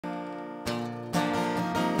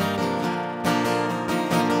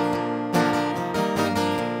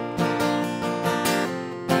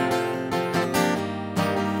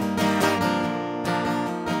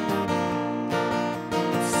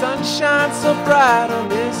shines so bright on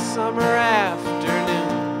this summer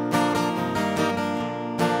afternoon.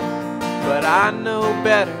 But I know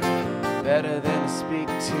better than to speak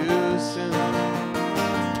too soon.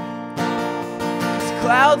 'Cause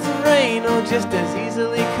clouds and rain will just as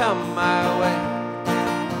easily come my way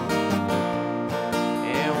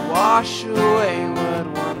and wash away what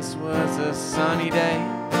once was a sunny day.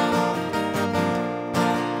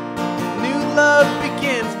 New love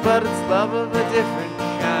begins, but it's love of a different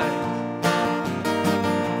kind.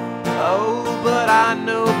 Oh, but I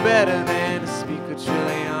know better than to speak what's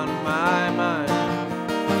really on my mind.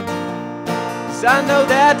 'Cause I know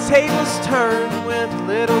that tables turn with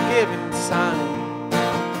little given sign.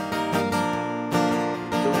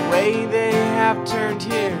 The way they have turned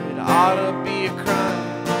here, it ought to be a crime.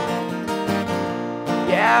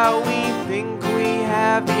 Yeah, we think we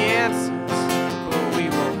have the answers, but we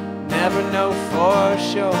will never know for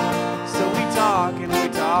sure. So we talk and we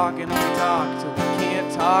talk and we talk till we can't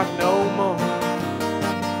talk no more.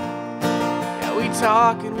 Yeah, we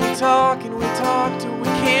talk and we talk and we talk till we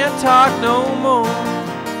can't talk no more.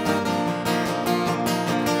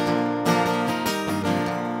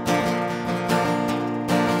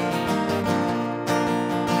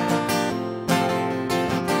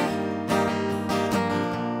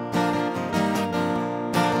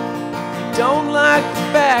 Don't like the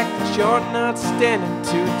fact that you're not standing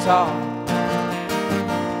too tall.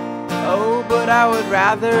 Oh, but I would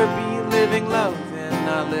rather be living low than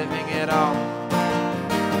not living at all.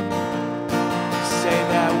 Say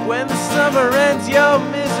that when the summer ends, your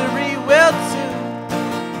misery will too.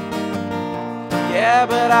 Yeah,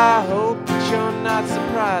 but I hope that you're not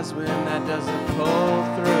surprised when that doesn't pull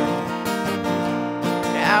through.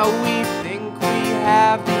 Now we think we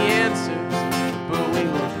have the answers, but we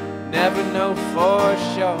will never know for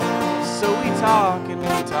sure. So we talk and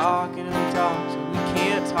we talk and we talk till we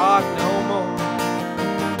can't talk no more.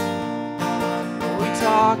 We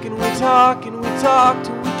talk and we talk and we talk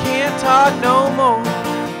till we can't talk no more.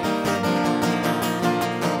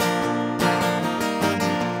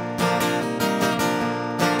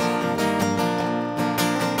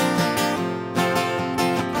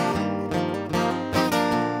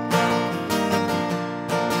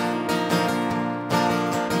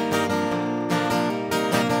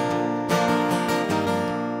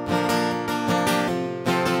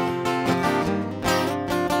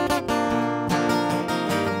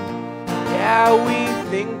 Yeah, we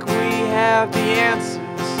think we have the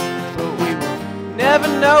answers, but we will never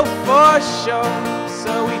know for sure.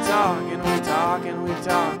 So we talk and we talk and we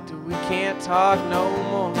talk till we can't talk no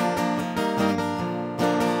more.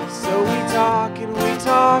 So we talk and we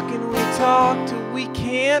talk and we talk till we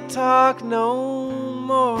can't talk no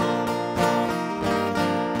more.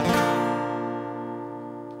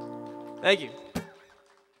 Thank you.